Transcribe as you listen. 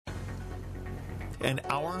an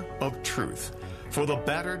hour of truth for the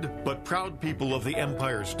battered but proud people of the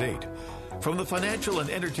Empire State. From the financial and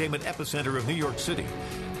entertainment epicenter of New York City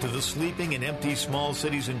to the sleeping and empty small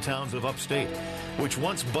cities and towns of upstate, which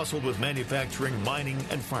once bustled with manufacturing, mining,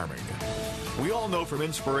 and farming. We all know from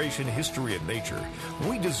inspiration, history, and nature,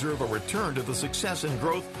 we deserve a return to the success and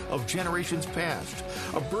growth of generations past,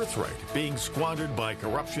 a birthright being squandered by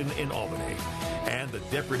corruption in Albany, and the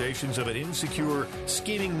depredations of an insecure,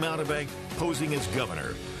 scheming mountebank posing as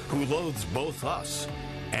governor, who loathes both us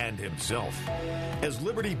and himself. As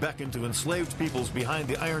liberty beckoned to enslaved peoples behind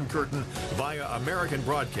the Iron Curtain via American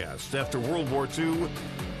broadcasts after World War II,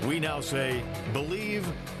 we now say, believe,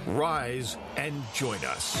 rise, and join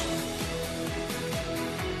us.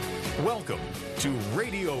 Welcome to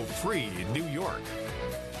Radio Free New York.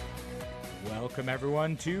 Welcome,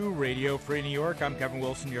 everyone, to Radio Free New York. I'm Kevin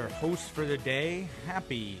Wilson, your host for the day.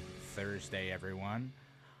 Happy Thursday, everyone.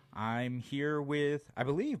 I'm here with, I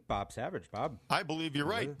believe, Bob Savage. Bob? I believe you're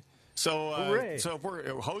right. So if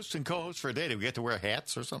we're host and co-host for a day, do we get to wear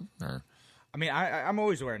hats or something? Or? I mean, I'm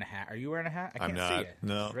always wearing a hat. Are you wearing a hat? I can't see it.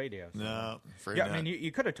 No. It's radio. So. No. Yeah, I mean,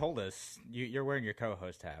 you could have told us you're wearing your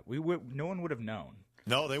co-host hat. No one would have known.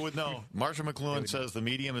 No, they would know. Marsha McLuhan says the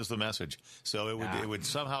medium is the message. So it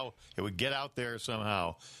would get out there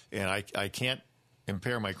somehow, and I can't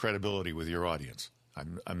impair my credibility with your audience.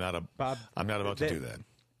 I'm not about to do that.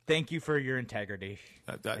 Thank you for your integrity.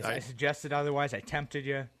 I suggested otherwise. I tempted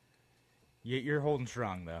you. You're holding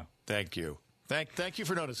strong, though. Thank you. Thank you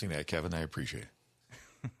for noticing that, Kevin. I appreciate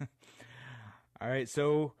it. All right.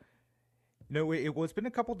 So, it's been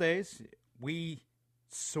a couple days. We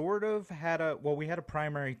sort of had a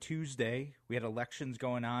primary Tuesday. We had elections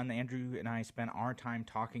going on. Andrew and I spent our time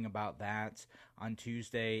talking about that on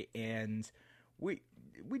Tuesday, and we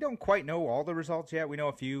don't quite know all the results yet. We know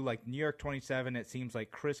a few, like New York 27. It seems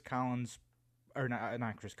like Chris Collins'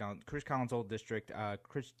 old district,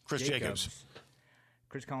 Chris Jacobs.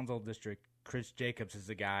 Chris Collins' old district, Chris Jacobs is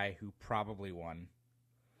the guy who probably won.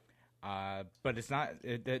 But it's not.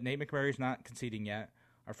 Nate McMurray's not conceding yet.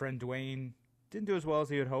 Our friend Dwayne didn't do as well as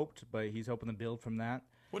he had hoped, but he's hoping to build from that.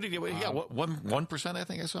 What did he get? 1%, I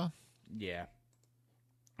think I saw. Yeah.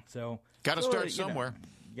 So got to start somewhere.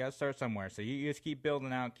 You got to start somewhere. So you just keep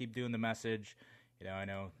building out, keep doing the message. I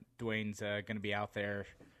know Dwayne's going to be out there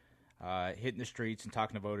hitting the streets and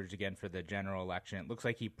talking to voters again for the general election. It looks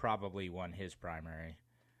like he probably won his primary.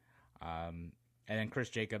 And then Chris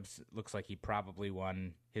Jacobs looks like he probably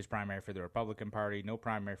won his primary for the Republican Party. No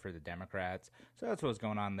primary for the Democrats. So that's what's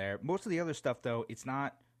going on there. Most of the other stuff, though, it's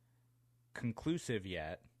not conclusive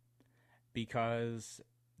yet because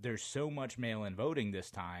there's so much mail-in voting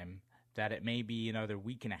this time that it may be another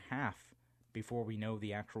week and a half before we know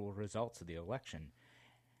the actual results of the election.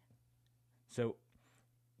 So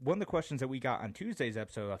one of the questions that we got on Tuesday's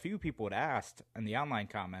episode, a few people had asked in the online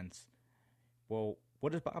comments, well,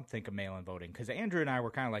 what does Bob think of mail-in voting? Because Andrew and I were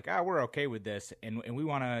kind of like, we're okay with this, and we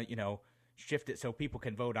want to, shift it so people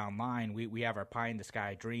can vote online. We have our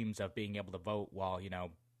pie-in-the-sky dreams of being able to vote while,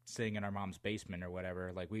 sitting in our mom's basement or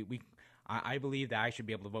whatever. Like, I believe that I should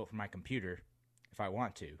be able to vote from my computer if I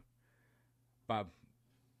want to. Bob,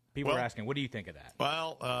 people are asking, what do you think of that?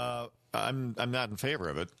 Well, I'm not in favor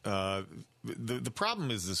of it. The problem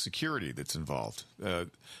is the security that's involved.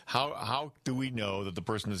 How do we know that the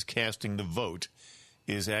person who's casting the vote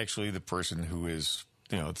is actually the person who is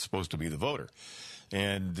supposed to be the voter?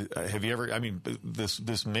 And have you ever? I mean,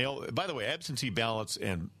 this mail. By the way, absentee ballots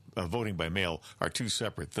and voting by mail are two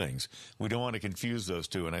separate things. We don't want to confuse those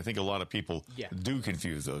two, and I think a lot of people do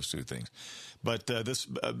confuse those two things. But so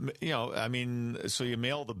you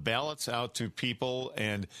mail the ballots out to people,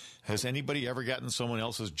 and has anybody ever gotten someone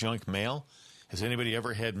else's junk mail? Has anybody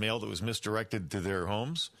ever had mail that was misdirected to their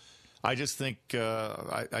homes? I just think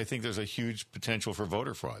I think there's a huge potential for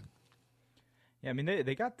voter fraud. Yeah, I mean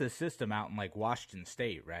they got this system out in like Washington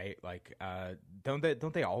State, right? Like, don't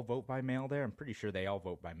they all vote by mail there? I'm pretty sure they all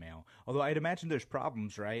vote by mail. Although I'd imagine there's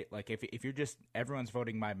problems, right? Like if you're just everyone's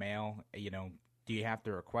voting by mail, do you have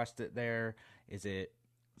to request it there? Is it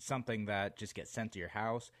something that just gets sent to your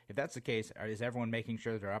house? If that's the case, is everyone making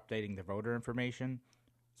sure they're updating their voter information?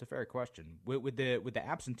 It's a fair question. With the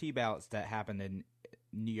absentee ballots that happened in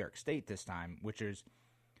New York State this time, which is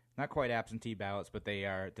not quite absentee ballots, but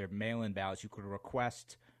they're mail-in ballots. You could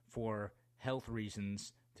request for health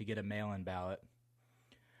reasons to get a mail-in ballot.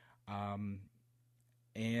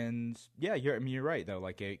 And yeah, you're right though.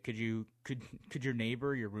 Like, could your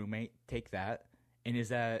neighbor, your roommate, take that? And is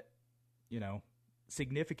that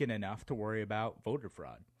significant enough to worry about voter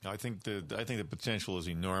fraud. I think the potential is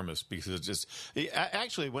enormous because it's just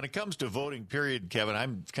actually when it comes to voting, period, Kevin,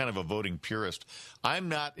 I'm kind of a voting purist. I'm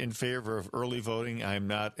not in favor of early voting. I'm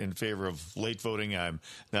not in favor of late voting. I'm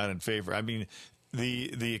not in favor. I mean,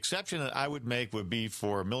 the exception that I would make would be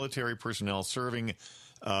for military personnel serving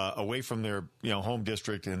away from their home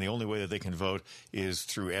district, and the only way that they can vote is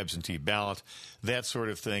through absentee ballot, that sort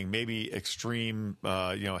of thing. Maybe extreme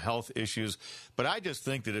health issues, but I just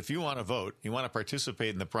think that if you want to vote, you want to participate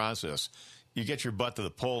in the process, you get your butt to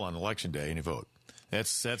the poll on election day and you vote.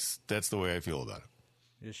 That's the way I feel about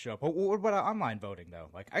it. Just show up. What about online voting though?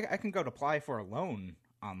 Like I can go to apply for a loan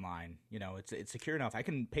online. It's secure enough. I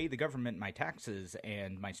can pay the government my taxes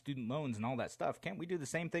and my student loans and all that stuff. Can't we do the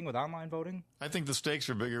same thing with online voting? I think the stakes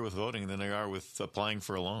are bigger with voting than they are with applying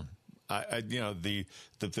for a loan.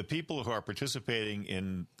 The people who are participating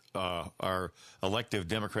in our elective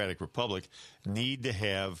democratic republic need to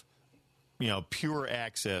have pure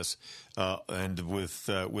access and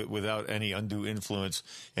without any undue influence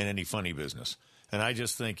and any funny business. And I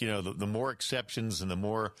just think the more exceptions and the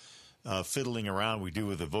more fiddling around we do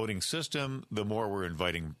with the voting system, the more we're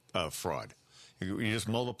inviting fraud. You just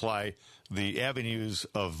multiply the avenues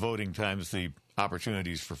of voting times the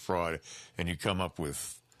opportunities for fraud, and you come up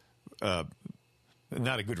with not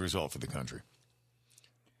a good result for the country.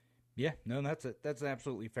 Yeah, no, that's an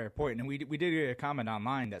absolutely fair point. And we did get a comment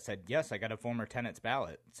online that said, yes, I got a former tenant's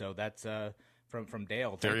ballot. So that's from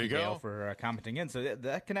Dale. Thank you, Dale, for commenting in. So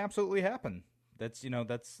that can absolutely happen. That's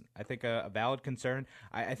I think a valid concern.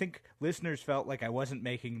 I think listeners felt like I wasn't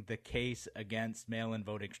making the case against mail-in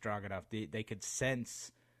voting strong enough. They could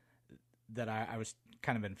sense that I was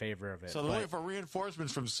kind of in favor of it. So they're looking for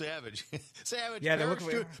reinforcements from Savage. Savage, yeah,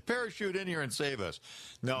 parachute in here and save us.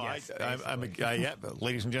 No, yes,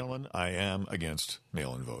 ladies and gentlemen, I am against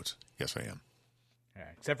mail-in votes. Yes, I am. All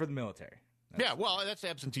right, except for the military. That's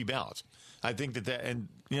absentee ballots. I think that and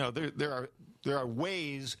there are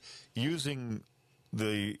ways using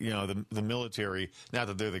the military, not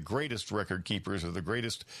that they're the greatest record keepers or the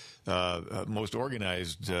greatest most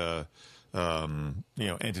organized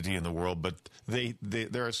entity in the world, but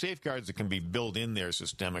there are safeguards that can be built in there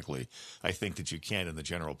systemically. I think that you can in the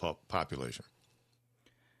general population.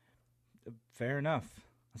 Fair enough.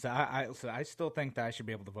 So I still think that I should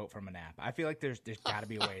be able to vote from an app. I feel like there's got to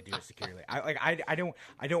be a way to do it securely. I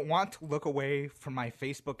don't want to look away from my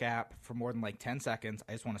Facebook app for more than like 10 seconds.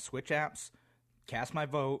 I just want to switch apps, cast my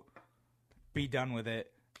vote, be done with it.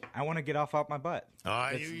 I want to get off my butt.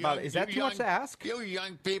 Is that too much to ask? You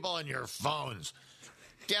young people on your phones,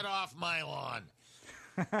 get off my lawn.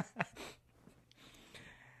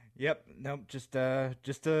 Yep. Nope. Just a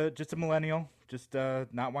millennial. Just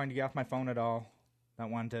not wanting to get off my phone at all. Not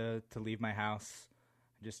wanting to leave my house.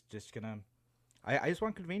 Just gonna. I just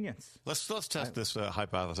want convenience. Let's test this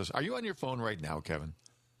hypothesis. Are you on your phone right now, Kevin?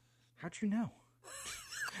 How'd you know?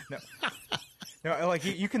 No. No, like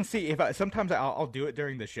you can see if sometimes I'll do it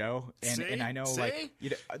during the show, and I know like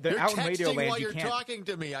you're out in Radio Land while you're talking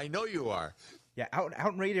to me. I know you are. Yeah, out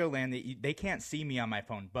in Radio Land, they can't see me on my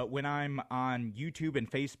phone. But when I'm on YouTube and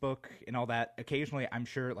Facebook and all that, occasionally I'm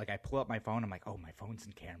sure like I pull up my phone. I'm like, oh, my phone's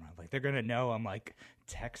in camera. Like they're gonna know I'm like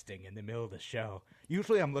texting in the middle of the show.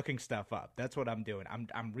 Usually I'm looking stuff up. That's what I'm doing.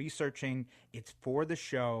 I'm researching. It's for the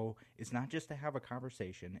show. It's not just to have a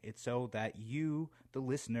conversation. It's so that you, the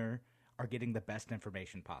listener, are getting the best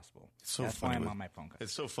information possible. That's why I'm on my phone.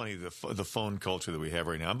 It's so funny, the phone culture that we have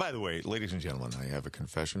right now. And by the way, ladies and gentlemen, I have a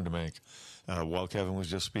confession to make. While Kevin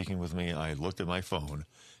was just speaking with me, I looked at my phone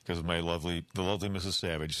because the lovely Mrs.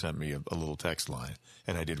 Savage sent me a little text line,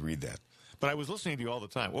 and I did read that. But I was listening to you all the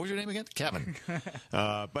time. What was your name again? Kevin.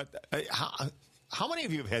 But how many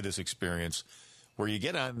of you have had this experience where you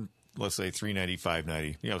get on, let's say 390,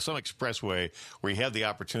 590, some expressway where you have the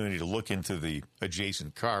opportunity to look into the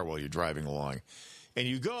adjacent car while you're driving along. And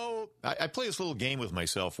you go, I play this little game with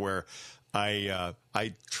myself where I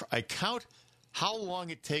count how long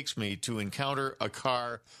it takes me to encounter a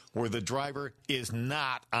car where the driver is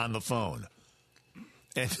not on the phone.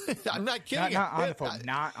 And I'm not kidding. Not on the phone.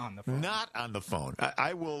 Not on the phone. Not on the phone.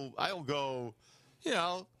 I'll go,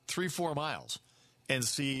 3-4 miles and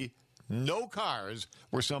see no cars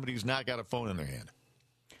where somebody's not got a phone in their hand.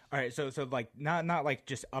 All right, so like not like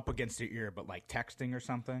just up against their ear, but like texting or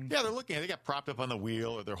something. Yeah, they're looking. They got propped up on the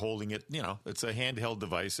wheel, or they're holding it. It's a handheld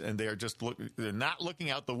device, and they are just they're not looking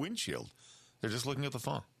out the windshield. They're just looking at the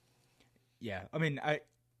phone. Yeah, I mean, I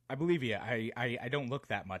believe you. I don't look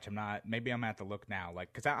that much. I'm not. Maybe I'm at the look now,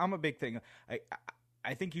 like because I'm a big thing.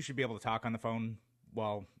 I think you should be able to talk on the phone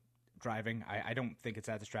while driving. I don't think it's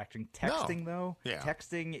that distracting. Texting, though,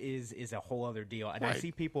 texting is a whole other deal. And I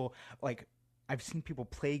see people, like, I've seen people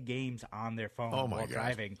play games on their phone while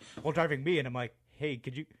driving me, and I'm like, hey,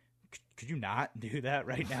 could you not do that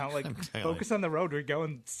right now? Like, focus on the road. We're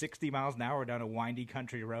going 60 miles an hour down a windy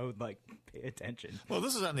country road. Like, pay attention. Well,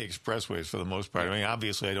 this is on the expressways for the most part. I mean,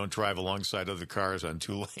 obviously, I don't drive alongside other cars on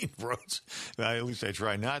two-lane roads. At least I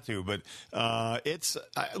try not to. But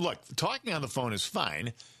look, talking on the phone is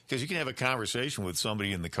fine because you can have a conversation with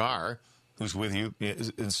somebody in the car who's with you.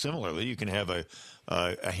 And similarly, you can have a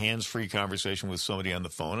hands-free conversation with somebody on the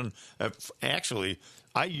phone. And actually,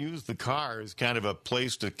 I use the car as kind of a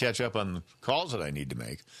place to catch up on calls that I need to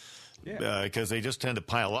make. Because they just tend to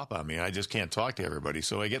pile up on me. I just can't talk to everybody.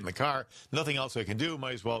 So I get in the car, nothing else I can do,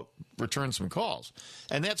 might as well return some calls.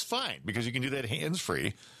 And that's fine, because you can do that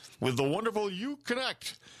hands-free with the wonderful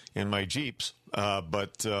Uconnect in my Jeeps.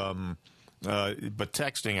 But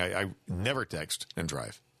texting, I never text and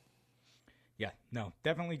drive. Yeah, no,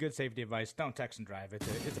 definitely good safety advice. Don't text and drive.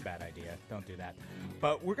 It's a bad idea. Don't do that.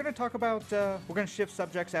 But we're going to talk about, we're going to shift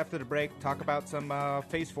subjects after the break, talk about some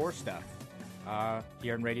Phase 4 stuff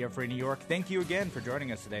here on Radio Free New York. Thank you again for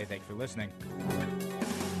joining us today. Thank you for listening.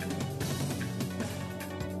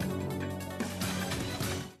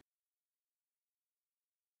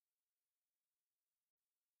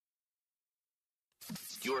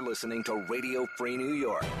 You're listening to Radio Free New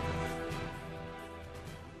York.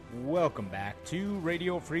 Welcome back to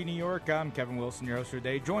Radio Free New York. I'm Kevin Wilson, your host for the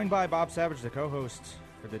day, joined by Bob Savage, the co-host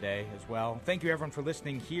for the day as well. Thank you, everyone, for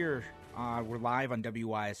listening here. We're live on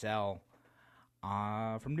WYSL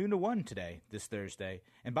from noon to 1 today, this Thursday.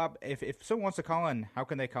 And, Bob, if someone wants to call in, how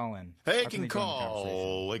can they call in? They can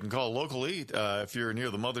call locally if you're near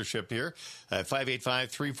the mothership here at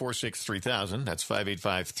 585-346-3000. That's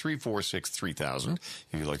 585-346-3000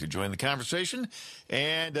 if you'd like to join the conversation.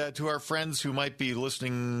 And to our friends who might be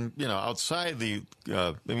listening, outside the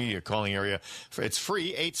media calling area, it's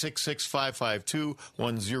free,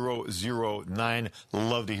 866-552-1009.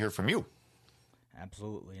 Love to hear from you.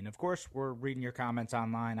 Absolutely. And, of course, we're reading your comments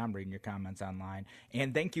online. I'm reading your comments online.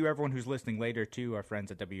 And thank you, everyone who's listening later, to our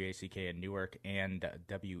friends at WACK in Newark and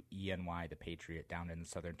WENY, The Patriot, down in the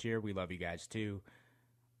Southern Tier. We love you guys, too.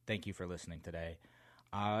 Thank you for listening today.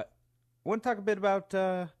 I want to talk a bit about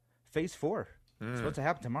Phase 4. It's supposed to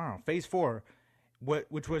happen tomorrow. Phase 4,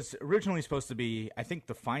 which was originally supposed to be, I think,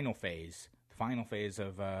 the final phase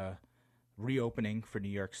of reopening for New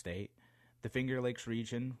York State. The Finger Lakes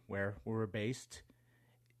region, where we're based,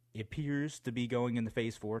 it appears to be going into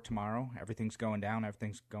Phase 4 tomorrow. Everything's going down.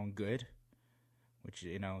 Everything's going good, which,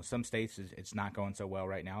 some states it's not going so well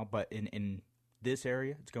right now. But in this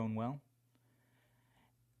area, it's going well.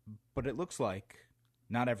 But it looks like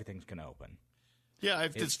not everything's going to open. Yeah,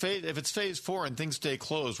 if it's Phase 4 and things stay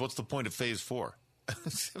closed, what's the point of Phase 4?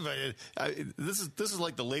 This is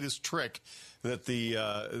like the latest trick that the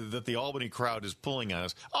Albany crowd is pulling on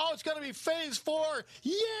us. Oh, it's going to be Phase 4!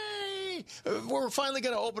 Yay! We're finally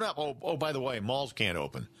going to open up. Oh, by the way, malls can't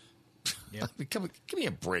open. Yeah. Give me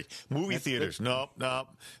a break. Movie theaters, nope.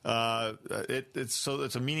 It's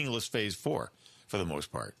a meaningless Phase 4 for the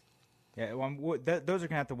most part. Yeah, well, those are going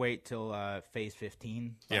to have to wait till Phase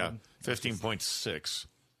 15. Yeah, 15.6.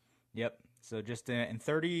 Yep. So just in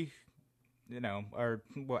 30... or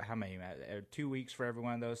what? How many? 2 weeks for every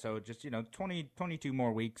one of those. So just 22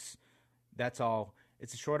 more weeks. That's all.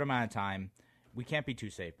 It's a short amount of time. We can't be too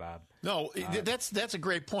safe, Bob. No, that's a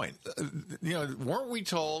great point. Weren't we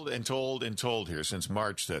told here since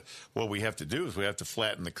March that what we have to do is we have to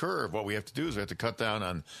flatten the curve? What we have to do is we have to cut down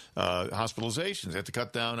on hospitalizations. We have to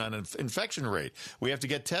cut down on infection rate. We have to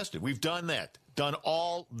get tested. We've done that. Done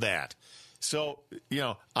all that. So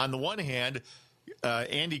on the one hand,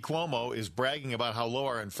 Andy Cuomo is bragging about how low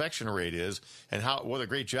our infection rate is and what a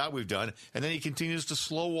great job we've done, and then he continues to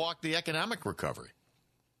slow walk the economic recovery.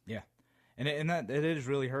 Yeah, and that it is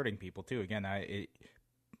really hurting people too. Again,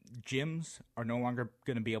 gyms are no longer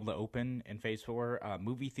going to be able to open in Phase 4.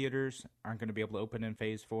 Movie theaters aren't going to be able to open in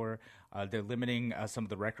Phase 4. They're limiting some of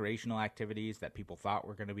the recreational activities that people thought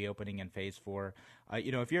were going to be opening in Phase 4.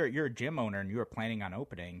 If you're a gym owner and you are planning on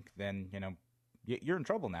opening, then you're in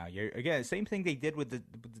trouble now. Again, same thing they did with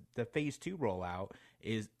the Phase 2 rollout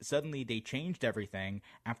is suddenly they changed everything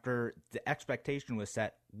after the expectation was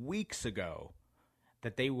set weeks ago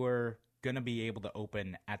that they were going to be able to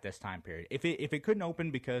open at this time period. If it couldn't open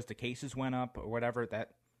because the cases went up or whatever,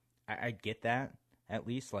 that I get that at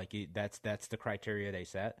least. Like that's the criteria they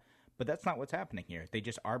set. But that's not what's happening here. They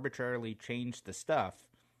just arbitrarily changed the stuff,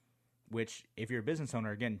 which if you're a business owner,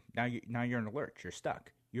 again, now you're in alert. You're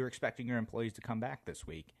stuck. You're expecting your employees to come back this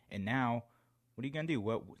week, and now What are you going to do?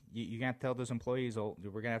 What you got to tell those employees, we're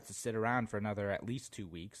going to have to sit around for another at least 2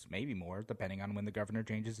 weeks, maybe more, depending on when the governor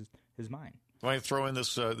changes his mind. Want to throw in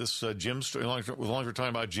this gym story? As long as we're talking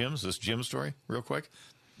about gyms, this gym story, real quick.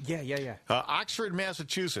 Yeah. Oxford,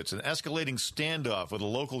 Massachusetts, an escalating standoff with a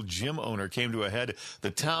local gym owner came to a head. The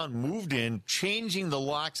town moved in, changing the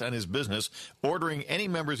locks on his business, ordering any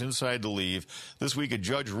members inside to leave. This week, a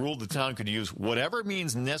judge ruled the town could use whatever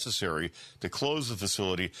means necessary to close the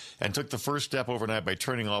facility and took the first step overnight by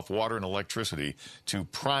turning off water and electricity to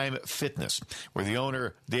Prime Fitness, where the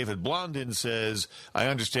owner, David Blondin, says, I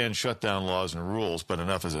understand shutdown laws and rules, but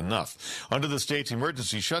enough is enough. Under the state's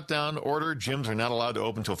emergency shutdown order, gyms are not allowed to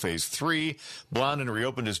open until Phase 3. Blondin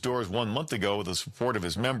reopened his doors 1 month ago with the support of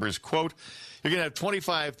his members. Quote, you're going to have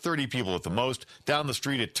 25, 30 people at the most. Down the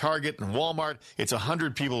street at Target and Walmart, it's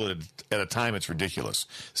 100 people at a time. It's ridiculous,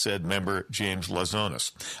 said member James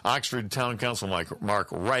Lazonis. Oxford Town Council Mark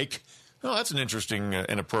Reich, oh, that's an interesting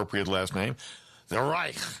and appropriate last name, the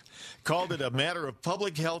Reich, called it a matter of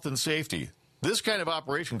public health and safety. This kind of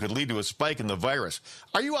operation could lead to a spike in the virus.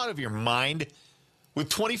 Are you out of your mind? With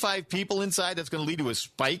 25 people inside, that's going to lead to a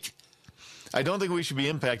spike? I don't think we should be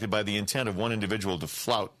impacted by the intent of one individual to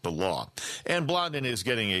flout the law. And Blondin is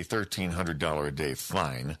getting a $1,300 a day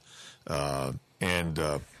fine.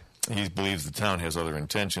 He believes the town has other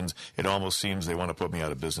intentions. It almost seems they want to put me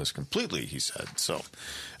out of business completely, he said. So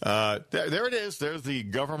there it is. There's the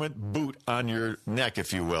government boot on your neck,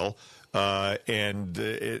 if you will,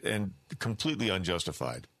 and completely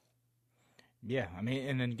unjustified. Yeah, I mean,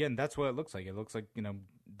 and again, that's what it looks like. It looks like,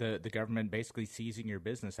 the government basically seizing your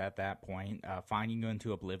business at that point, fining you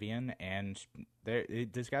into oblivion, and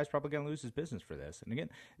this guy's probably going to lose his business for this. And again,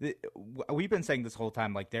 we've been saying this whole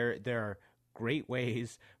time, like, there are great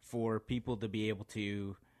ways for people to be able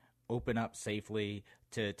to open up safely,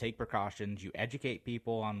 to take precautions. You educate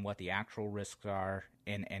people on what the actual risks are,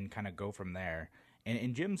 and kind of go from there.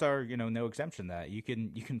 And gyms are, no exemption to that. You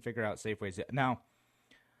can figure out safe ways. Now,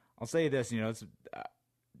 I'll say this,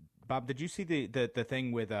 Bob, did you see the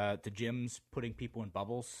thing with the gyms putting people in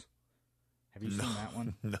bubbles? Have you seen that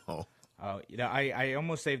one? No. I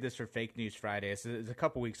almost saved this for Fake News Friday. It's a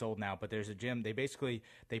couple weeks old now, but there's a gym.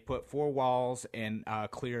 They put 4 walls and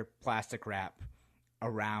clear plastic wrap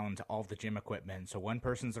around all the gym equipment. So one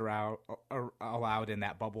person's allowed in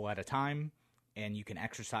that bubble at a time, and you can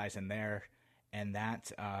exercise in there, and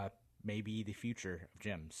that may be the future of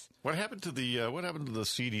gyms. What happened to the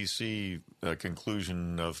CDC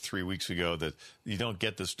conclusion of 3 weeks ago that you don't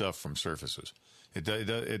get this stuff from surfaces?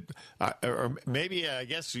 Or maybe, I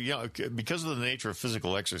guess, because of the nature of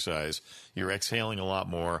physical exercise, you're exhaling a lot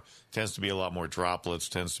more, tends to be a lot more droplets,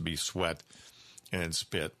 tends to be sweat and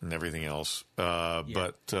spit and everything else.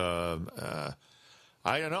 But I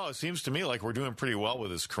don't know. It seems to me like we're doing pretty well with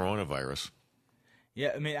this coronavirus.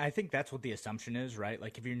 Yeah, I mean, I think that's what the assumption is, right?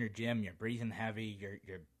 Like, if you're in your gym, you're breathing heavy,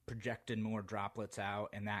 you're projecting more droplets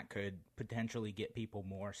out, and that could potentially get people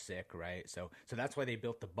more sick, right? So that's why they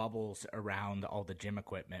built the bubbles around all the gym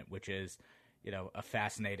equipment, which is, a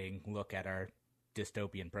fascinating look at our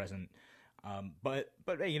dystopian present. But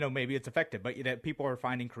maybe it's effective. But people are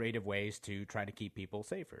finding creative ways to try to keep people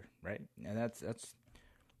safer, right? And that's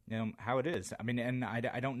how it is. I mean, and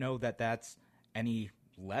I don't know that that's any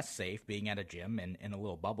less safe being at a gym and in a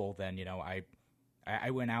little bubble than,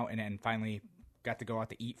 I went out and finally got to go out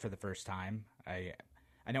to eat for the first time. I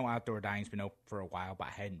know outdoor dining's been open for a while, but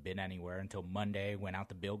I hadn't been anywhere until Monday. Went out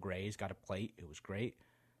to Bill Gray's, got a plate. It was great.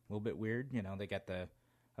 A little bit weird. They got the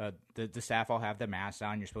staff all have their masks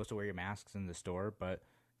on. You're supposed to wear your masks in the store, but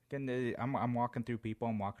again, I'm walking through people.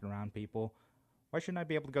 I'm walking around people. Why shouldn't I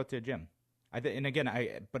be able to go to a gym? I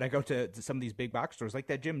go to some of these big box stores, like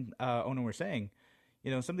that gym owner was saying.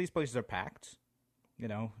 Some of these places are packed.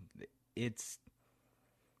 It's.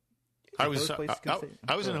 I was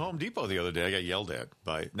in Home Depot the other day. I got yelled at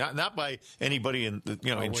by not by anybody in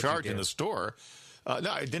charge in the store. No,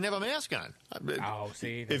 I didn't have a mask on. Oh,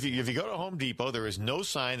 see. If you go to Home Depot, there is no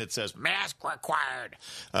sign that says mask required.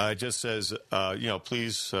 It just says,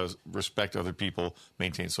 please respect other people,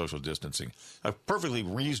 maintain social distancing. A perfectly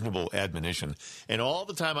reasonable admonition. And all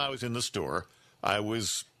the time I was in the store, I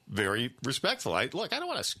was very respectful. I don't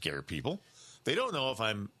want to scare people. They don't know if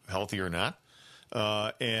I'm healthy or not.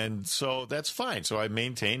 And so that's fine. So I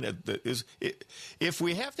maintain that if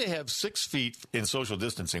we have to have 6 feet in social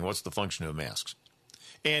distancing, what's the function of masks?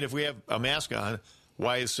 And if we have a mask on,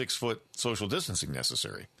 why is 6 foot social distancing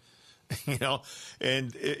necessary?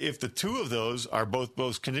 And if the two of those are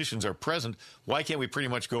both conditions are present, why can't we pretty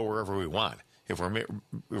much go wherever we want if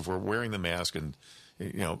we're wearing the mask and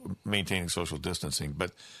maintaining social distancing?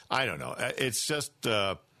 But I don't know. It's just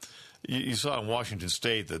You saw in Washington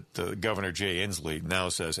State that Governor Jay Inslee now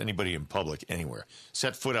says anybody in public anywhere,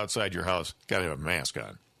 set foot outside your house, got to have a mask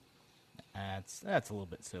on. That's a little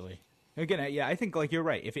bit silly. Again, yeah, I think like you're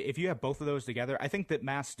right. If you have both of those together, I think that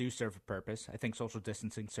masks do serve a purpose. I think social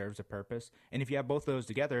distancing serves a purpose, and if you have both of those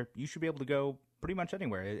together, you should be able to go pretty much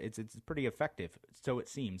anywhere. It's pretty effective, so it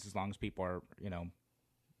seems, as long as people are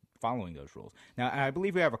following those rules. Now, I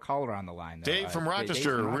believe we have a caller on the line, though. Dave from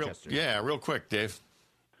Rochester. Dave from Rochester. Real quick, Dave.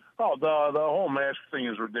 Oh, the whole mask thing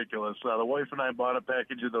is ridiculous. The wife and I bought a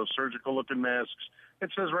package of those surgical-looking masks.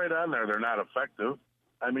 It says right on there they're not effective.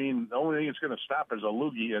 I mean, the only thing it's going to stop is a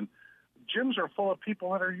loogie, and gyms are full of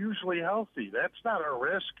people that are usually healthy. That's not a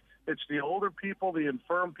risk. It's the older people, the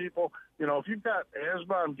infirm people. If you've got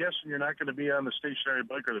asthma, I'm guessing you're not going to be on the stationary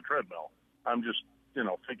bike or the treadmill. I'm just,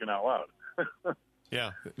 thinking out loud.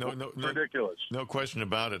 Yeah, no, ridiculous. No question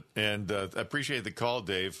about it. And I appreciate the call,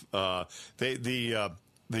 Dave. The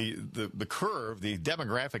curve, the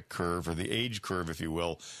demographic curve, or the age curve, if you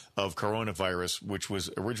will, of coronavirus, which was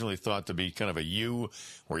originally thought to be kind of a U,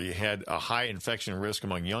 where you had a high infection risk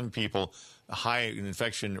among young people, a high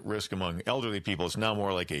infection risk among elderly people, is now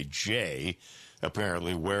more like a J,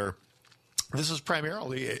 apparently, where this is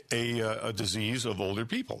primarily a disease of older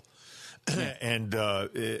people. And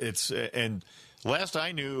and last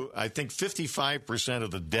I knew, I think 55%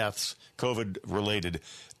 of the deaths, COVID-related,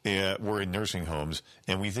 were in nursing homes,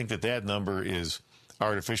 and we think that number is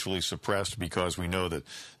artificially suppressed because we know that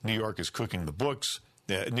New York is cooking the books.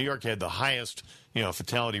 New York had the highest,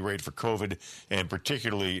 fatality rate for COVID, and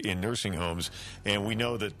particularly in nursing homes. And we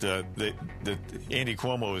know that that Andy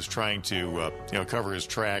Cuomo is trying to cover his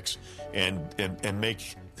tracks and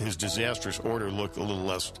make his disastrous order look a little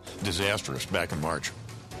less disastrous back in March.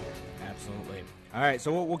 Absolutely. All right,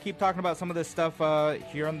 so we'll keep talking about some of this stuff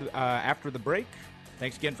here on the, after the break.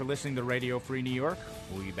 Thanks again for listening to Radio Free New York.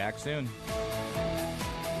 We'll be back soon.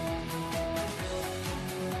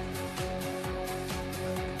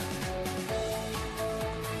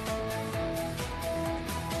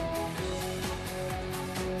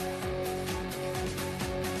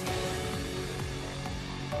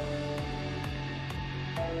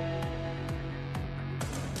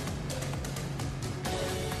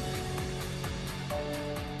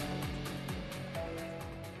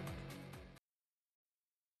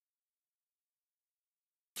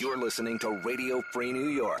 You're listening to Radio Free New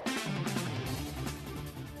York.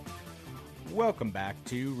 Welcome back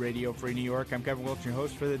to Radio Free New York. I'm Kevin Wilch, your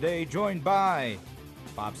host for the day, joined by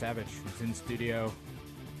Bob Savage, who's in studio.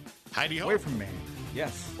 Heidi Ho. Away from me.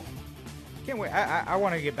 Yes. Can't wait. I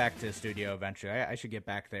want to get back to the studio eventually. I should get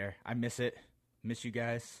back there. I miss it. Miss you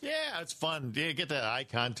guys. Yeah, it's fun. Yeah, get that eye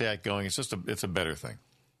contact going. It's just it's a better thing.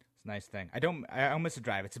 It's a nice thing. I don't miss the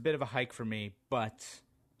drive. It's a bit of a hike for me, but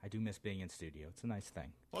I do miss being in studio. It's a nice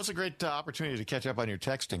thing. Well, it's a great opportunity to catch up on your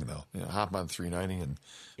texting, though. Hop on 390 and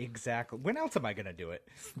exactly. When else am I going to do it?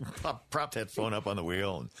 prop that phone up on the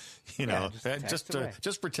wheel, and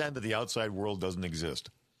just pretend that the outside world doesn't exist.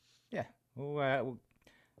 Yeah. Well,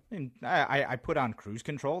 I put on cruise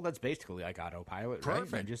control. That's basically like autopilot,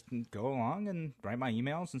 Perfect. Right? I just go along and write my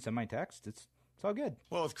emails and send my texts. It's all good.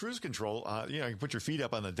 Well, with cruise control, you can put your feet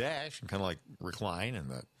up on the dash and kind of like recline in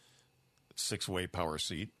the 6-way power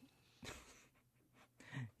seat.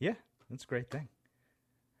 Yeah, that's a great thing.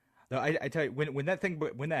 Though I tell you, when that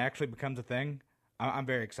actually becomes a thing, I'm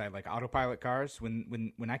very excited. Like autopilot cars,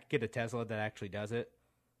 when I could get a Tesla that actually does it,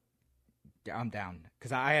 I'm down,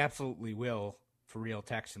 because I absolutely will for real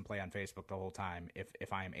text and play on Facebook the whole time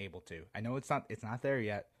if I am able to. I know it's not there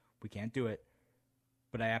yet. We can't do it,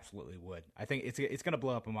 but I absolutely would. I think it's going to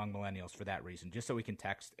blow up among millennials for that reason, just so we can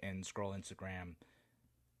text and scroll Instagram.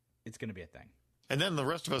 It's going to be a thing. And then the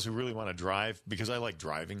rest of us who really want to drive, because I like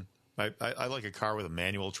driving. I like a car with a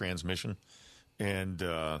manual transmission. And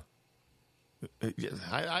I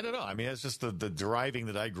don't know. I mean, it's just the driving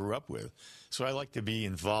that I grew up with. So I like to be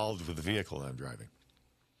involved with the vehicle that I'm driving.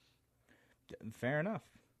 Fair enough.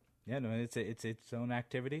 Yeah, no, it's its own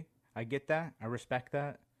activity. I get that. I respect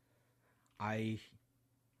that. I've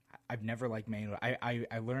never liked manual. I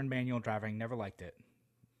learned manual driving, never liked it.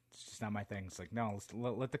 It's just not my thing. It's like, no,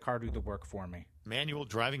 let the car do the work for me. Manual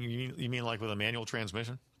driving? You mean like with a manual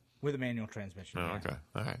transmission? With a manual transmission. Oh, yeah. Okay.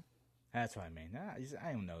 All right. That's what I mean.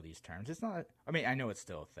 I don't know these terms. It's not. I mean, I know it's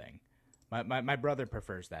still a thing. My brother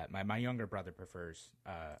prefers that. My younger brother prefers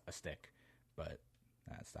a stick, but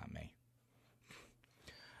that's not me.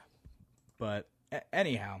 But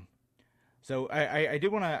anyhow, so I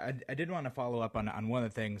did want to follow up on one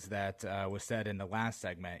of the things that was said in the last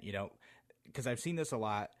segment. Because I've seen this a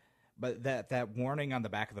lot, but that warning on the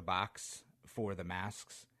back of the box for the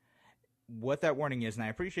masks, what that warning is, and I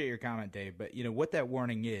appreciate your comment, Dave, but what that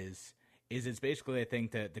warning is it's basically, I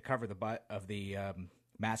think, to cover the butt of the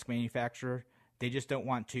mask manufacturer. They just don't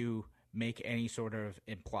want to make any sort of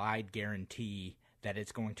implied guarantee that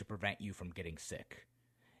it's going to prevent you from getting sick.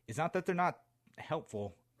 It's not that they're not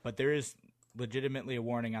helpful, but there is legitimately a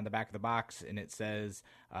warning on the back of the box, and it says,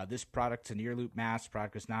 this product's an ear loop mask.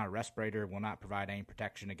 Product is not a respirator, will not provide any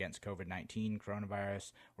protection against COVID-19,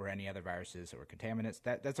 coronavirus, or any other viruses or contaminants.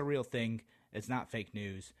 That's a real thing. It's not fake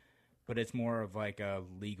news, but it's more of like a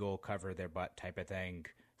legal cover their butt type of thing,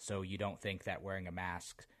 so you don't think that wearing a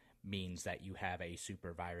mask means that you have a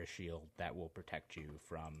super virus shield that will protect you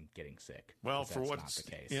from getting sick. Well, for what's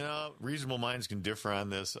the case. Reasonable minds can differ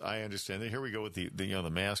on this. I understand. Here we go with the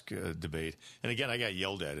mask debate. And again, I got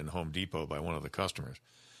yelled at in Home Depot by one of the customers,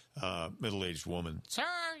 middle-aged woman. Sir,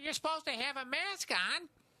 you're supposed to have a mask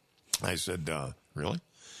on. I said, really?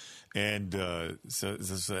 And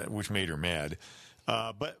which made her mad.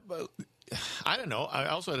 But I don't know. I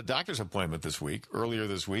also had a doctor's appointment earlier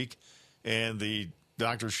this week, and the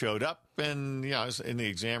doctor showed up, and I was in the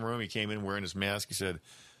exam room. He came in wearing his mask. He said,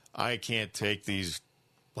 I can't take these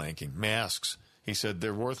blanking masks. He said,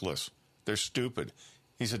 they're worthless. They're stupid.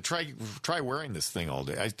 He said, try wearing this thing all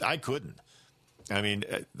day. I couldn't. I mean,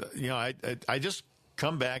 I just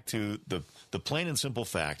come back to the plain and simple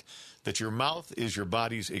fact that your mouth is your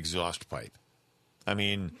body's exhaust pipe. I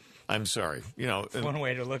mean, I'm sorry. It's one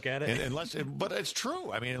way to look at it. But it's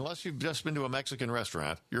true. I mean, unless you've just been to a Mexican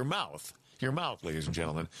restaurant, your mouth, ladies and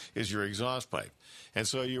gentlemen, is your exhaust pipe. And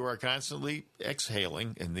so you are constantly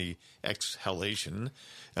exhaling, and the exhalation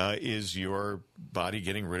is your body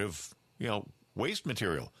getting rid of, waste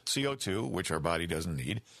material, CO2, which our body doesn't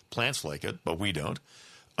need. Plants like it, but we don't.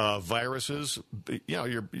 Viruses,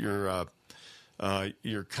 you're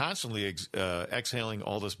constantly exhaling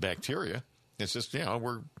all this bacteria. It's just,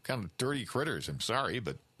 we're kind of dirty critters. I'm sorry,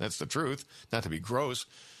 but that's the truth. Not to be gross.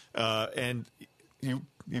 And you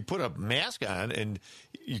put a mask on and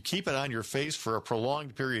you keep it on your face for a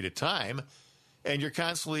prolonged period of time, and you're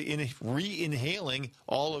constantly re-inhaling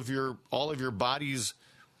all of your body's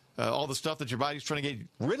all the stuff that your body's trying to get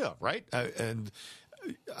rid of, right?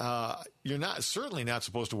 You're certainly not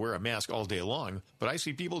supposed to wear a mask all day long, but I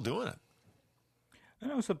see people doing it. I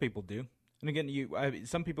know some people do. And again,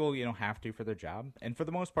 some people have to for their job, and for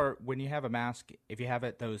the most part, when you have a mask, if you have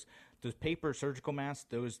it, those paper surgical masks,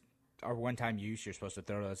 those are one-time use. You're supposed to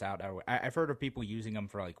throw those out. I've heard of people using them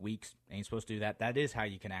for like weeks, and you're supposed to do that. That is how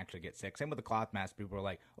you can actually get sick. Same with the cloth masks. People are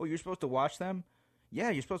like, "Oh, you're supposed to wash them?" Yeah,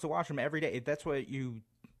 you're supposed to wash them every day. If that's what you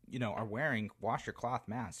are wearing, wash your cloth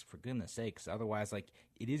mask, for goodness sakes. Otherwise,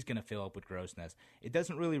 it is going to fill up with grossness. It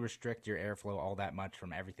doesn't really restrict your airflow all that much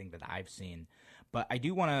from everything that I've seen. But I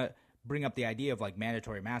do want to bring up the idea of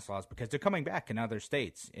mandatory mask laws, because they're coming back in other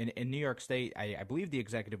states. In New York State, I believe the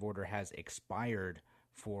executive order has expired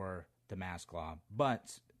for the mask law,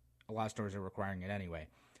 but a lot of stores are requiring it anyway.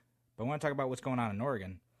 But I want to talk about what's going on in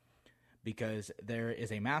Oregon, because there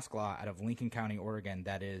is a mask law out of Lincoln County, Oregon,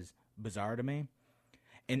 that is bizarre to me.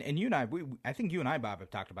 And you and I think you and I, Bob, have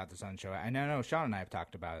talked about this on the show. I know Sean and I have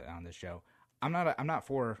talked about it on this show. I'm not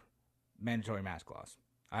for mandatory mask laws.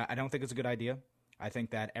 I don't think it's a good idea. I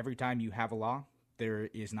think that every time you have a law, there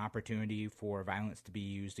is an opportunity for violence to be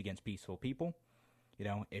used against peaceful people.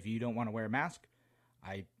 If you don't want to wear a mask,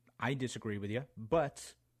 I disagree with you,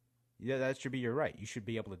 but that should be your right. You should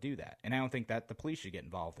be able to do that. And I don't think that the police should get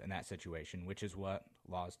involved in that situation, which is what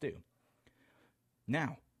laws do.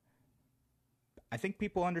 Now, I think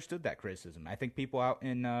people understood that criticism. I think people out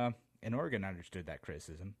in Oregon understood that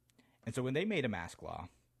criticism. And so when they made a mask law,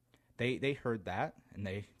 they heard that and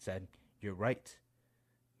they said, you're right.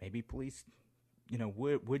 Maybe police,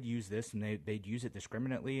 would use this, and they'd use it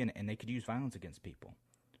discriminately, and they could use violence against people.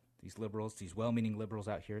 These liberals, these well-meaning liberals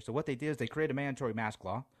out here. So what they did is they created a mandatory mask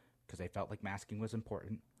law because they felt like masking was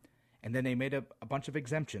important. And then they made a bunch of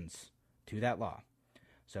exemptions to that law.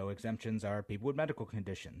 So exemptions are people with medical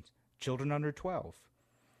conditions, children under 12,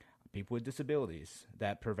 people with disabilities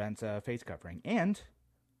that prevents face covering, and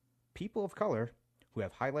people of color who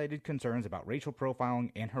have highlighted concerns about racial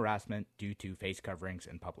profiling and harassment due to face coverings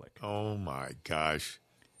in public. Oh my gosh.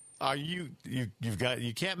 You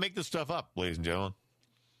can't make this stuff up, ladies and gentlemen.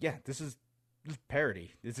 Yeah, this is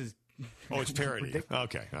parody. This is it's parody.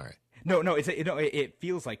 Okay, all right. No, it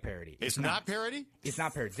feels like parody. It's not parody? It's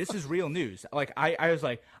not parody. This is real news. I was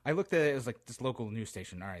like, I looked at it as this local news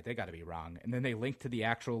station. All right, they got to be wrong. And then they linked to the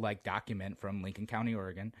actual document from Lincoln County,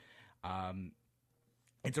 Oregon.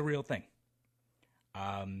 It's a real thing.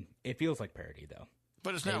 It feels like parody, though.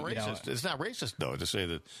 But it's not racist. It's not racist, though, to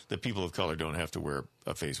say that people of color don't have to wear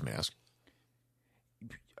a face mask.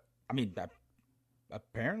 I mean,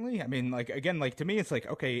 apparently, I mean, like, again, like, to me, it's like,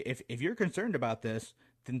 okay, if you're concerned about this,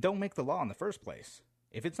 then don't make the law in the first place.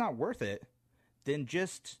 If it's not worth it, then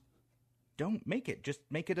just don't make it. Just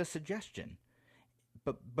make it a suggestion.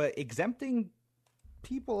 But exempting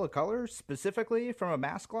people of color specifically from a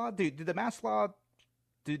mask law, do the mask law,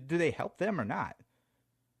 do they help them or not?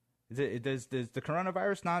 Does the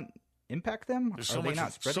coronavirus not impact them? There's Are they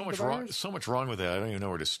not spreading the virus? So much wrong with that. I don't even know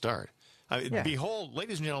where to start. Behold,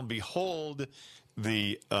 ladies and gentlemen, behold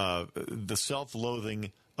the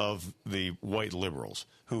self-loathing of the white liberals,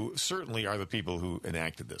 who certainly are the people who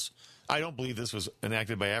enacted this. I don't believe this was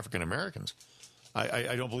enacted by African Americans.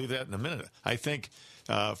 I don't believe that in a minute. I think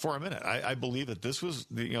for a minute, I believe that this was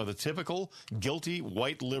the typical guilty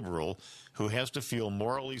white liberal who has to feel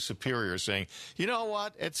morally superior, saying, you know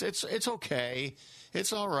what, it's okay,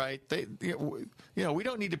 it's all right. We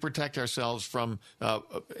don't need to protect ourselves from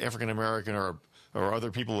African American or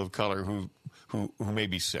other people of color who may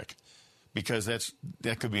be sick, because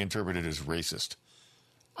that could be interpreted as racist.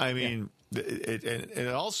 I mean, it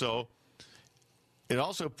also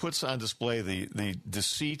puts on display the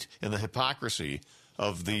deceit and the hypocrisy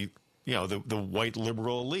of the white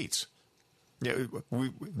liberal elites.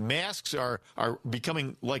 Masks are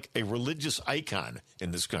becoming like a religious icon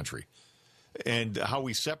in this country, and how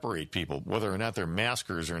we separate people, whether or not they're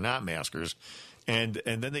maskers or not maskers, and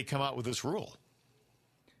then they come out with this rule.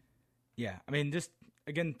 Yeah, I mean, just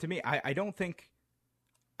again, to me, I don't think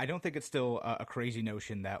it's still a crazy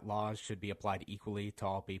notion that laws should be applied equally to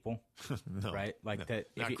all people. No, right? Like no, that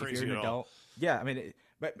if you're an adult. Yeah, I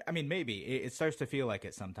mean, maybe it starts to feel like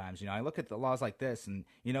it sometimes. I look at the laws like this, and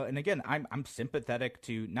and again, I'm sympathetic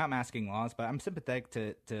to not masking laws, but I'm sympathetic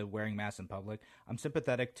to wearing masks in public. I'm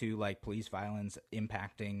sympathetic to like police violence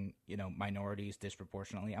impacting minorities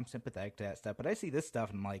disproportionately. I'm sympathetic to that stuff, but I see this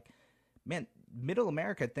stuff and I'm like, man, Middle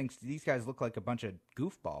America thinks these guys look like a bunch of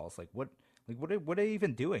goofballs. Like what? Like what are they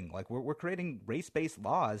even doing? Like we're creating race-based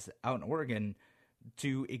laws out in Oregon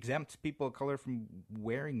to exempt people of color from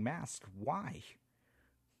wearing masks. Why?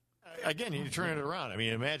 Again, you turn it around. I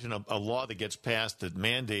mean, imagine a law that gets passed that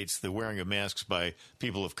mandates the wearing of masks by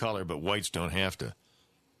people of color, but whites don't have to.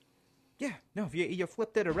 Yeah, no, if you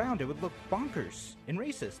flipped it around, it would look bonkers and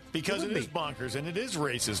racist. Because it is bonkers and it is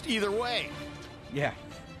racist either way. Yeah.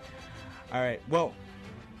 All right, well,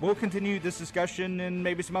 we'll continue this discussion and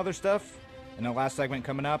maybe some other stuff in the last segment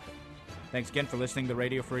coming up. Thanks again for listening to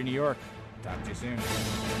Radio Free New York. Talk to you soon.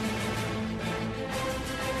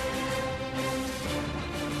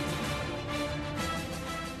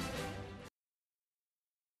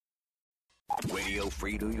 Radio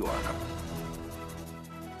Free New York.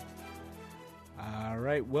 All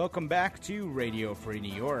right, welcome back to Radio Free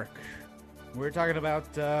New York. We're talking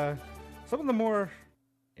about some of the more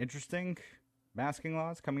interesting masking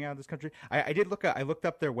laws coming out of this country. I looked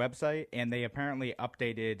up their website, and they apparently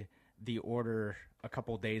updated the order a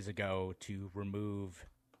couple days ago to remove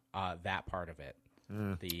that part of it,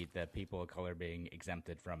 the people of color being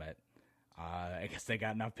exempted from it. I guess they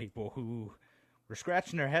got enough people who were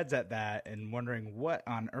scratching their heads at that and wondering what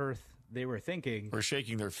on earth they were thinking. Or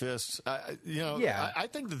shaking their fists. I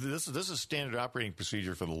think that this is standard operating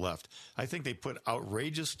procedure for the left. I think they put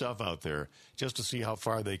outrageous stuff out there just to see how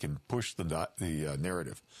far they can push the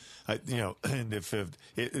narrative. And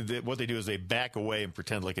what they do is they back away and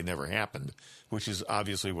pretend like it never happened, which is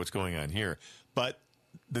obviously what's going on here. But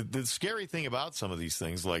the scary thing about some of these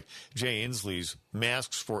things, like Jay Inslee's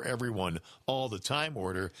masks for everyone all the time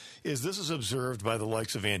order, is this is observed by the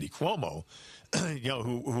likes of Andy Cuomo,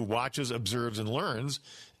 who watches, observes, and learns.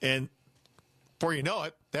 And before you know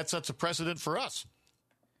it, that sets a precedent for us.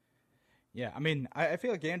 Yeah, I mean, I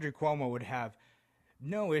feel like Andrew Cuomo would have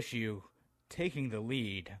no issue taking the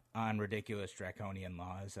lead on ridiculous draconian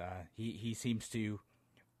laws. He seems to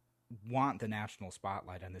want the national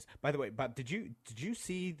spotlight on this. By the way, Bob, did you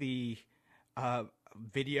see the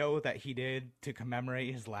video that he did to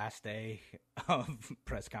commemorate his last day of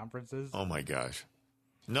press conferences? Oh my gosh.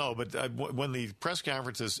 No, but when the press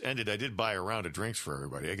conferences ended, I did buy a round of drinks for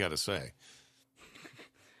everybody, I got to say.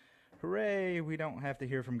 Hooray, we don't have to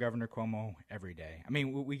hear from Governor Cuomo every day. I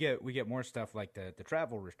mean, we get more stuff like the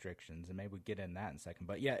travel restrictions, and maybe we'll get in that in a second.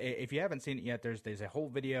 But yeah, if you haven't seen it yet, there's a whole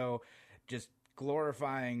video just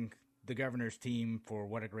glorifying the governor's team for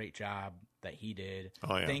what a great job that he did.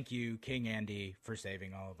 Oh, yeah. Thank you, King Andy, for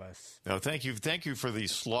saving all of us. No, thank you for the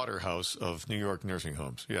slaughterhouse of New York nursing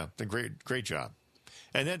homes. Yeah, the great job.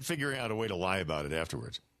 And then figuring out a way to lie about it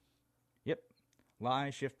afterwards. Yep. Lie,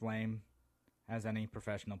 shift blame, as any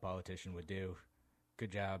professional politician would do.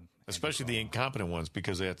 Good job. Especially the incompetent ones,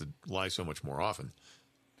 because they have to lie so much more often.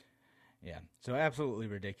 Yeah, so absolutely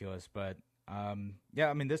ridiculous. But yeah,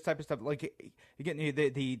 I mean, this type of stuff, like again,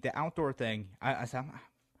 the outdoor thing.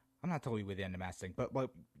 I'm not totally with the end of mask thing, but like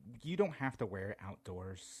you don't have to wear it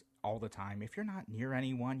outdoors all the time. If you're not near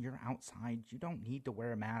anyone, you're outside. You don't need to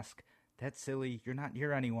wear a mask. That's silly. You're not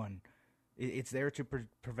near anyone. It's there to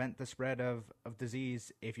prevent the spread of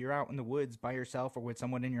disease. If you're out in the woods by yourself or with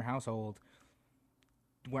someone in your household,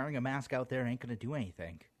 wearing a mask out there ain't going to do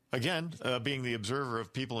anything. Again, being the observer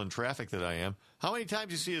of people in traffic that I am, how many times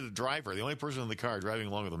do you see the driver, the only person in the car driving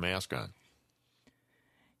along with a mask on?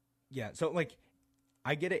 Yeah, so like,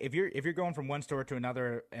 I get it. If you're going from one store to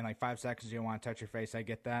another in like 5 seconds, you don't want to touch your face. I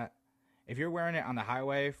get that. If you're wearing it on the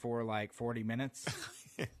highway for like 40 minutes,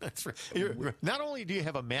 that's right. Not only do you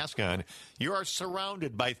have a mask on, you are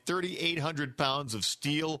surrounded by 3,800 pounds of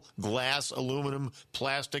steel, glass, aluminum,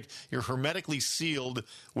 plastic. You're hermetically sealed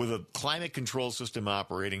with a climate control system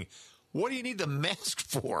operating. What do you need the mask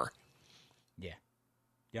for? Yeah.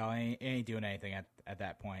 Y'all ain't doing anything at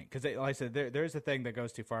that point. Because, like I said, there's a thing that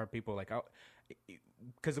goes too far. People like, oh,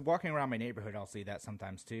 because walking around my neighborhood, I'll see that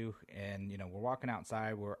sometimes too. And, you know, we're walking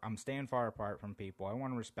outside. I'm staying far apart from people. I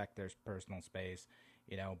want to respect their personal space,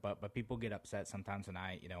 you know, but people get upset sometimes. And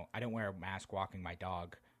I don't wear a mask walking my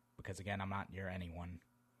dog because, again, I'm not near anyone.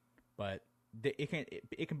 But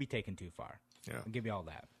it can be taken too far. Yeah. I'll give you all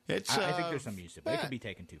that. I think there's some use to it, but it can be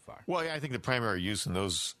taken too far. Well, I think the primary use in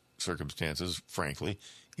those circumstances, frankly,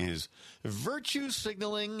 is virtue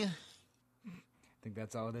signaling. I think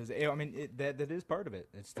that's all it is. I mean, that is part of it.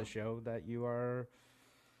 It's to show that you are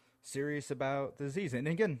serious about the disease. And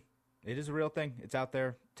again, it is a real thing. It's out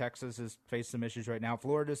there. Texas is facing some issues right now.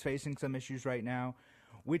 Florida is facing some issues right now,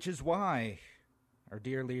 which is why our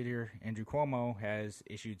dear leader, Andrew Cuomo, has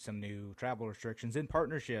issued some new travel restrictions in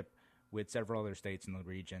partnership with several other states in the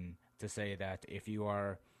region to say that if you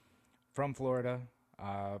are from Florida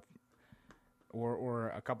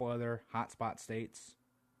or a couple other hotspot states,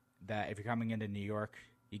 that if you're coming into New York,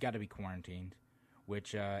 you got to be quarantined,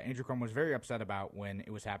 which Andrew Cuomo was very upset about when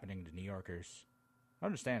it was happening to New Yorkers.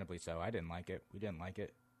 Understandably so. I didn't like it. We didn't like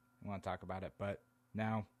it. I want to talk about it. But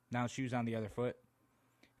now shoes on the other foot.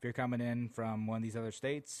 If you're coming in from one of these other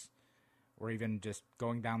states or even just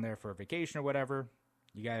going down there for a vacation or whatever,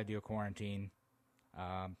 you got to do a quarantine.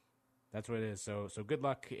 That's what it is. So good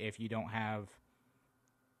luck if you don't have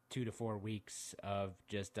 2 to 4 weeks of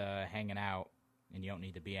just hanging out and you don't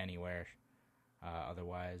need to be anywhere.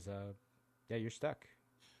 Otherwise, you're stuck.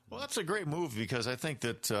 Well, that's a great move because I think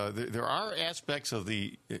that there are aspects of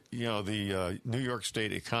the New York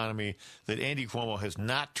State economy that Andy Cuomo has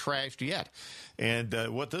not trashed yet, and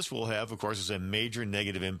what this will have, of course, is a major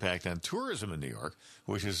negative impact on tourism in New York,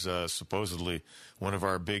 which is supposedly one of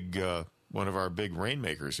our big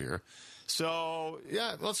rainmakers here. So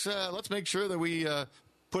yeah, let's make sure that we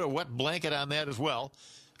put a wet blanket on that as well.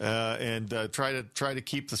 And try to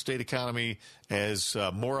keep the state economy as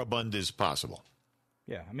moribund as possible.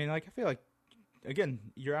 Yeah, I mean, like I feel like, again,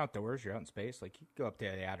 you're outdoors, you're out in space. Like you can go up to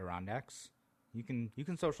the Adirondacks, you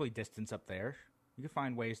can socially distance up there. You can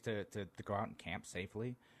find ways to go out and camp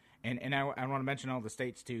safely. And I want to mention all the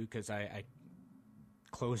states too because I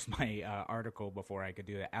closed my article before I could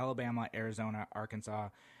do that. Alabama, Arizona, Arkansas,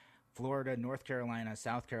 Florida, North Carolina,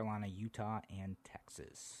 South Carolina, Utah, and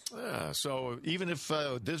Texas. So even if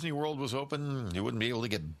Disney World was open, you wouldn't be able to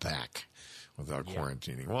get back without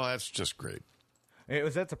quarantining. Well, that's just great.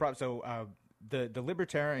 That's the problem. So the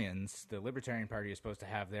Libertarians, the Libertarian Party is supposed to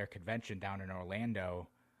have their convention down in Orlando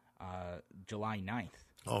July 9th.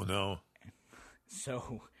 Oh, no.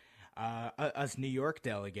 So us New York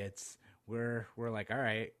delegates, we're like, all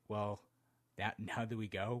right, well, how do we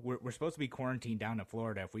go? We're supposed to be quarantined down in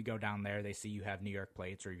Florida. If we go down there, they see you have New York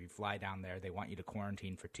plates, or if you fly down there, they want you to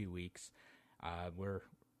quarantine for 2 weeks. We're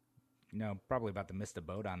probably about to miss the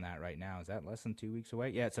boat on that right now. Is that less than 2 weeks away?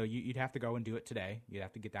 Yeah, so you'd have to go and do it today. You'd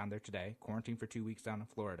have to get down there today, quarantine for 2 weeks down in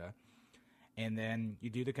Florida, and then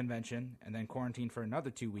you do the convention, and then quarantine for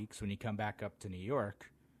another 2 weeks when you come back up to New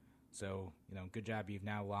York. So, good job. You've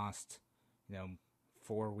now lost,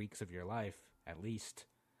 4 weeks of your life at least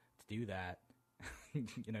to do that.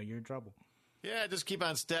 You're in trouble. Yeah, just keep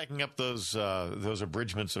on stacking up those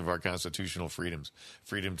abridgments of our constitutional freedoms,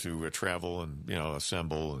 freedom to travel and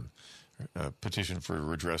assemble and petition for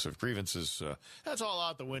redress of grievances. That's all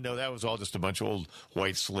out the window. That was all just a bunch of old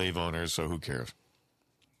white slave owners. So who cares?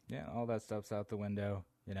 Yeah, all that stuff's out the window.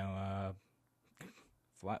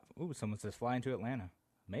 Someone says fly into Atlanta.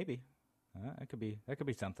 Maybe that could be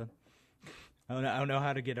something. I don't know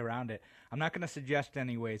how to get around it. I'm not going to suggest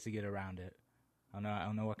any ways to get around it. I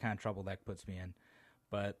don't know what kind of trouble that puts me in,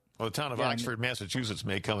 but Well, the town of Oxford, Massachusetts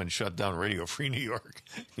may come and shut down Radio Free New York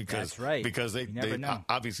because that's right. because they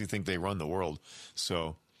obviously think they run the world.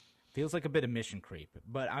 So feels like a bit of mission creep,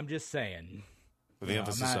 but I'm just saying. With the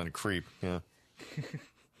emphasis on creep, yeah.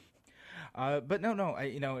 But no.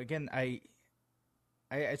 I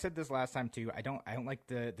said this last time too. I don't like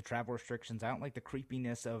the travel restrictions. I don't like the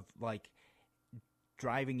creepiness of like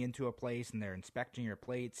driving into a place and they're inspecting your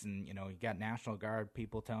plates, and you got National Guard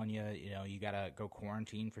people telling you you gotta go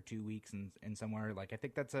quarantine for 2 weeks and somewhere. Like I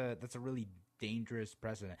think that's a really dangerous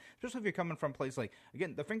precedent, especially if you're coming from a place like,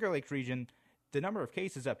 again, the Finger Lakes region. The number of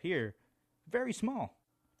cases up here, very small,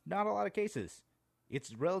 not a lot of cases.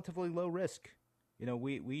 It's relatively low risk.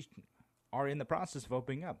 We are in the process of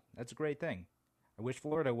opening up. That's a great thing. I wish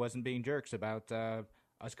Florida wasn't being jerks about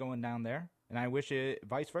us going down there, and I wish it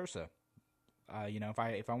vice versa.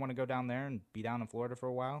 If I want to go down there and be down in Florida for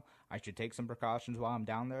a while, I should take some precautions while I'm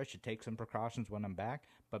down there. I should take some precautions when I'm back.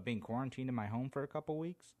 But being quarantined in my home for a couple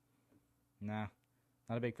weeks, nah,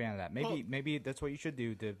 not a big fan of that. Maybe that's what you should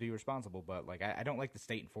do to be responsible. But like, I don't like the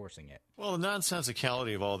state enforcing it. Well, the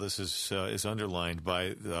nonsensicality of all this is underlined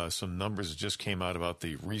by some numbers that just came out about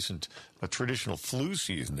the recent traditional flu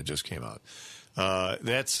season that just came out.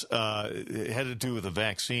 That's it had to do with the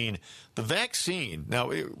vaccine. The vaccine. Now,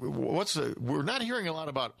 we're not hearing a lot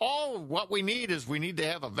about. What we need to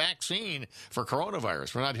have a vaccine for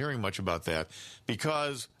coronavirus. We're not hearing much about that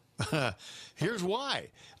because here's why.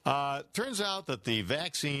 Turns out that the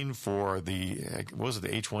vaccine for the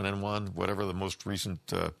H1N1, whatever the most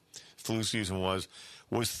recent flu season was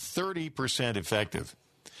 30% effective.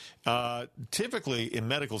 Typically, in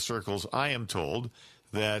medical circles, I am told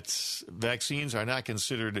that vaccines are not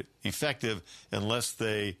considered effective unless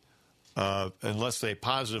they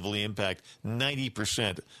positively impact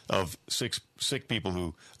 90% of sick people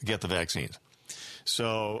who get the vaccines.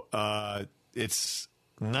 So it's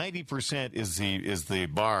 90% is the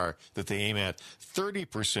bar that they aim at.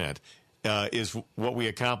 30% is what we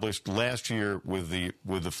accomplished last year with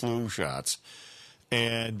the flu shots,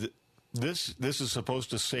 and this is supposed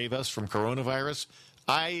to save us from coronavirus.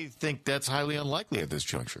 I think that's highly unlikely at this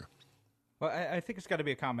juncture. Well, I think it's got to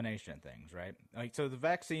be a combination of things, right? Like, so the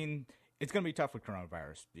vaccine, it's going to be tough with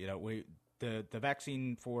coronavirus. The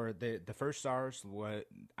vaccine for the first SARS,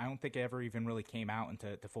 I don't think it ever even really came out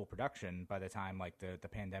into full production by the time like the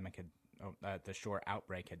pandemic had, the short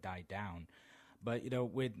outbreak had died down. But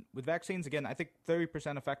with vaccines, again, I think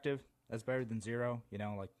 30% effective. That's better than zero.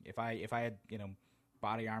 Like if I had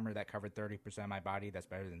body armor that covered 30% of my body, that's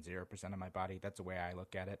better than 0% of my body. That's the way I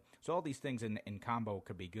look at it. So all these things in combo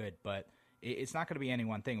could be good, but it's not going to be any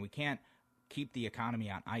one thing. We can't keep the economy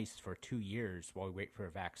on ice for 2 years while we wait for a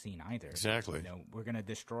vaccine either. Exactly. We're going to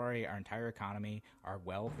destroy our entire economy, our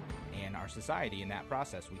wealth, and our society in that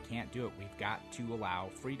process. We can't do it. We've got to allow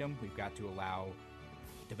freedom. We've got to allow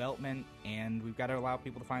development, and we've got to allow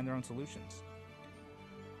people to find their own solutions.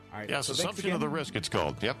 All right. Yes, assumption of the risk, it's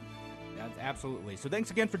called. Yep. Absolutely. So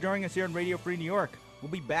thanks again for joining us here on Radio Free New York.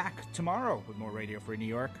 We'll be back tomorrow with more Radio Free New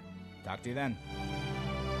York. Talk to you then.